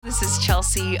This is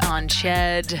Chelsea on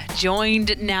Ched,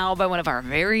 joined now by one of our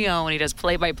very own. He does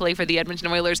play-by-play for the Edmonton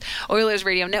Oilers, Oilers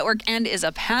Radio Network, and is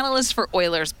a panelist for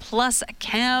Oilers Plus.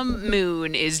 Cam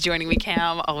Moon is joining me.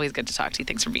 Cam, always good to talk to you.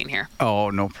 Thanks for being here. Oh,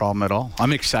 no problem at all.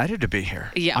 I'm excited to be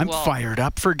here. Yeah, I'm fired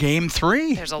up for Game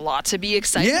 3. There's a lot to be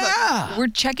excited about. We're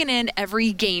checking in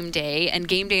every game day, and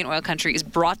Game Day in Oil Country is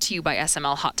brought to you by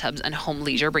SML Hot Tubs and Home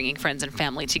Leisure, bringing friends and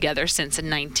family together since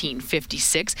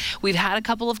 1956. We've had a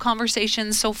couple of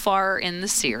conversations so far in the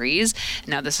series.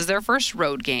 Now, this is their first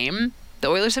road game. The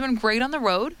Oilers have been great on the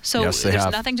road, so Yes, there's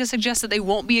nothing to suggest that they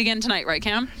won't be again tonight, right,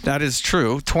 Cam? That is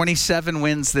true. 27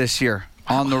 wins this year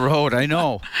on the road. I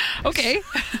know. Okay.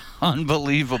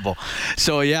 Unbelievable.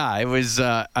 So, yeah, it was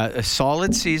a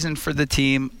solid season for the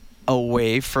team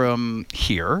away from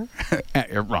here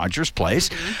at Rogers Place.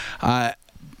 Mm-hmm.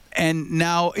 And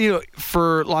now,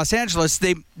 for Los Angeles,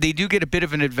 they do get a bit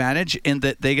of an advantage in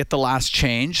that they get the last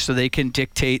change, so they can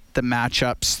dictate the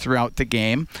matchups throughout the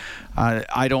game.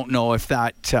 I don't know if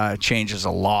that changes a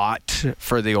lot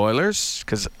for the Oilers,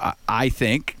 because I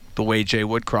think the way Jay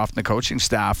Woodcroft and the coaching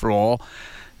staff roll,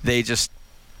 they're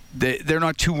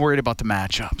not too worried about the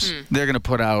matchups. They're going to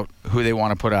put out who they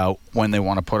want to put out when they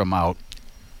want to put them out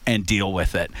and deal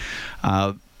with it.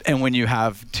 And when you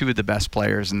have two of the best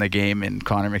players in the game in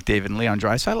Connor McDavid and Leon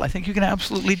Draisaitl, I think you can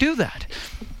absolutely do that.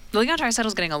 Leon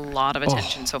Draisaitl's getting a lot of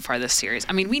attention so far this series.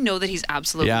 I mean, we know that he's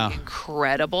absolutely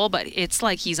incredible, but it's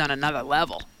like he's on another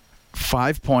level.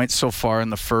 5 points so far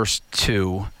in the first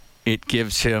two. It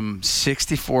gives him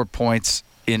 64 points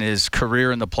in his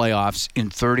career in the playoffs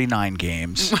in 39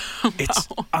 games. Wow. It's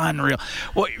unreal.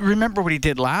 Well, remember what he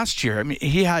did last year. I mean,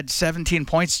 he had 17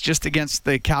 points just against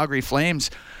the Calgary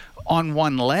Flames on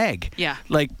one leg. Yeah.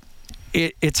 Like,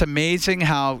 it's amazing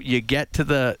how you get to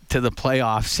the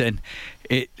playoffs and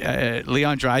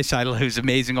Leon Draisaitl, who's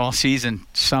amazing all season,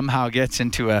 somehow gets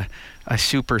into a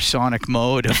supersonic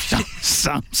mode of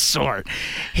some sort.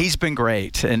 He's been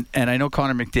great. And I know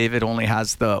Connor McDavid only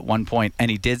has the 1 point. And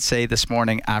he did say this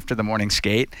morning after the morning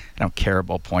skate, I don't care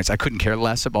about points. I couldn't care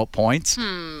less about points.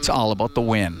 It's all about the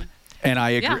win. And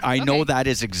I agree. I know that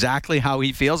is exactly how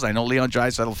he feels. I know Leon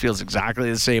Draisaitl feels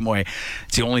exactly the same way.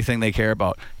 It's the only thing they care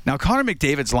about. Now, Connor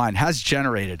McDavid's line has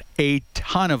generated a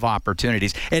ton of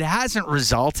opportunities. It hasn't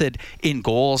resulted in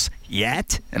goals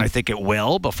yet, and I think it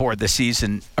will before the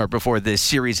season or before this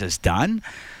series is done.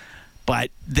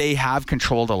 But they have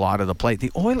controlled a lot of the play.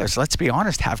 The Oilers, let's be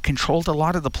honest, have controlled a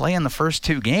lot of the play in the first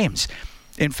two games.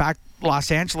 In fact, Los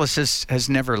Angeles has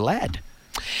never led.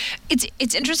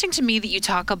 It's interesting to me that you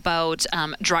talk about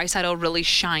Draisaitl really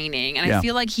shining, and I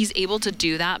feel like he's able to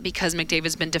do that because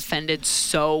McDavid's been defended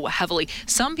so heavily.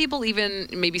 Some people even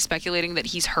maybe speculating that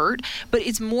he's hurt, but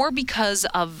it's more because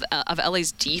of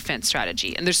LA's defense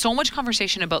strategy. And there's so much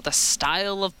conversation about the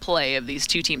style of play of these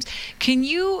two teams. Can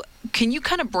you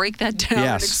kind of break that down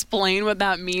and explain what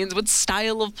that means? What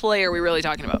style of play are we really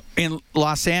talking about? In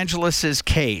Los Angeles's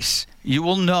case, you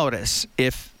will notice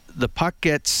if the puck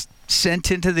gets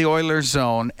sent into the Oilers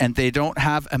zone and they don't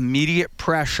have immediate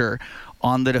pressure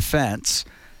on the defense,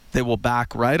 they will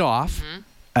back right off,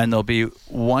 and there'll be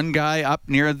one guy up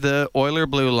near the Oiler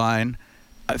blue line,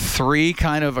 three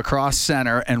kind of across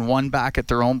center, and one back at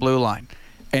their own blue line.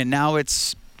 And now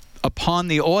it's upon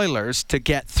the Oilers to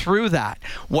get through that.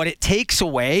 What it takes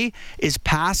away is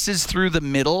passes through the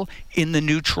middle in the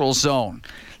neutral zone.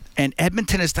 And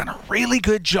Edmonton has done a really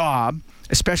good job,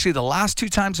 especially the last two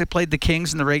times they played the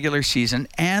Kings in the regular season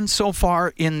and so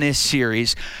far in this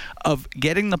series, of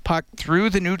getting the puck through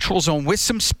the neutral zone with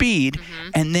some speed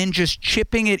and then just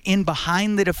chipping it in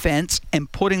behind the defense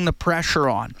and putting the pressure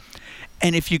on.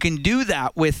 And if you can do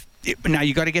that with, now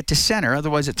you got to get to center,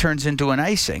 otherwise it turns into an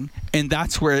icing, and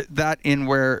that's where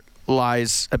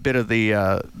lies a bit of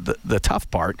the tough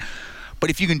part. But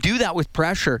if you can do that with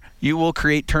pressure, you will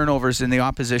create turnovers in the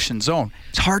opposition zone.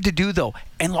 It's hard to do, though.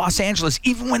 And Los Angeles,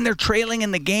 even when they're trailing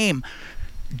in the game,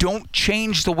 don't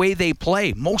change the way they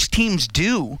play. Most teams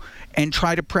do and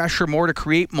try to pressure more to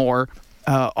create more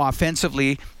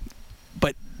offensively.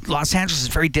 But Los Angeles is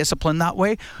very disciplined that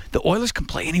way. The Oilers can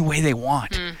play any way they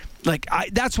want.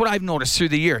 That's what I've noticed through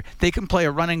the year. They can play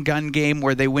a run-and-gun game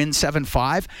where they win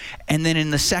 7-5, and then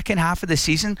in the second half of the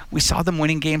season, we saw them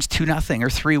winning games 2-0 or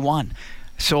 3-1.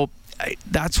 So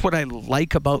that's what I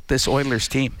like about this Oilers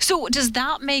team. So does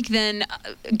that make then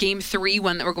Game 3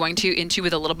 one that we're going into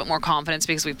with a little bit more confidence,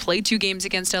 because we've played two games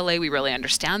against LA, we really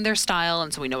understand their style,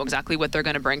 and so we know exactly what they're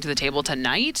going to bring to the table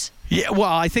tonight? Yeah,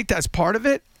 well, I think that's part of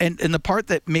it, and the part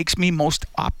that makes me most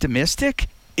optimistic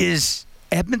is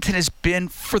Edmonton has been,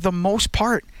 for the most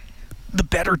part, the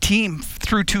better team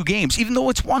through two games. Even though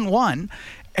it's 1-1,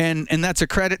 And that's a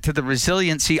credit to the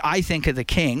resiliency, I think, of the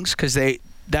Kings, because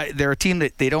they're a team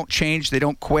that they don't change, they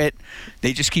don't quit,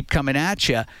 they just keep coming at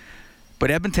you. But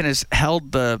Edmonton has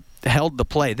held the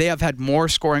play. They have had more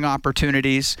scoring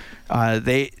opportunities.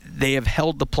 They have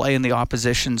held the play in the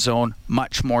opposition zone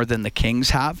much more than the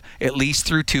Kings have, at least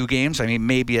through 2 games. I mean,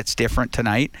 maybe it's different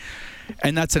tonight.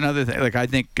 And that's another thing. Like, I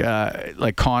think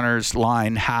like Connor's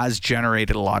line has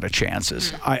generated a lot of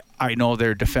chances. I know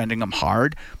they're defending him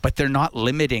hard, but they're not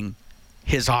limiting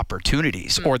his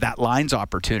opportunities or that line's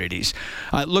opportunities.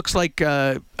 It looks like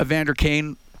Evander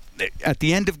Kane, at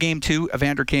the end of Game 2,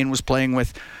 Evander Kane was playing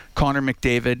with Connor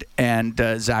McDavid and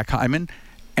Zach Hyman,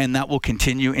 and that will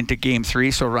continue into Game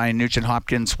 3. So Ryan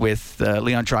Nugent-Hopkins with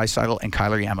Leon Draisaitl and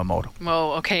Kyler Yamamoto.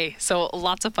 Oh, okay. So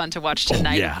lots of fun to watch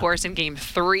tonight, of course, in Game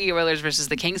 3, Oilers versus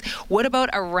the Kings. What about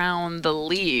around the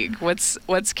league? What's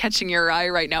catching your eye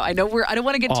right now? I know I don't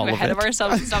want to get too ahead of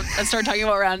ourselves and start talking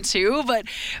about round 2, but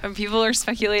people are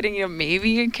speculating,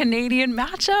 maybe a Canadian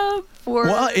matchup.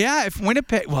 Well, yeah, if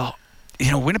Winnipeg... Well,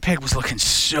 Winnipeg was looking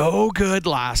so good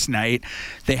last night.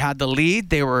 They had the lead.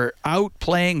 They were out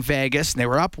playing Vegas, and they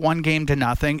were up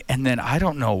 1-0, and then I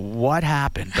don't know what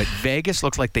happened, but Vegas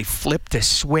looked like they flipped a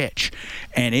switch,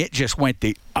 and it just went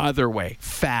the other way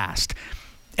fast.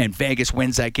 And Vegas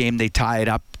wins that game. They tie it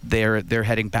up. They're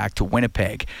heading back to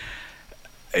Winnipeg.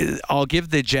 I'll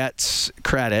give the Jets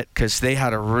credit because they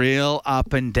had a real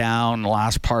up and down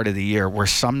last part of the year where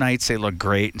some nights they looked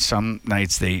great and some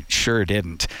nights they sure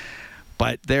didn't.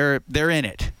 But they're in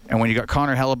it. And when you got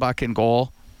Connor Hellebuck in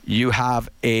goal, you have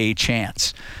a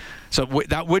chance. So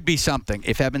that would be something.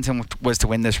 If Edmonton was to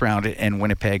win this round and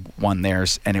Winnipeg won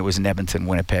theirs and it was an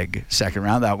Edmonton-Winnipeg second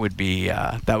round, that would be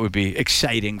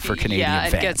exciting for Canadian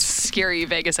fans. Yeah, it gets scary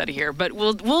Vegas out of here. But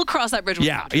we'll cross that bridge when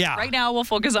we come to it. Right now, we'll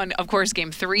focus on, of course,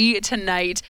 Game 3 tonight.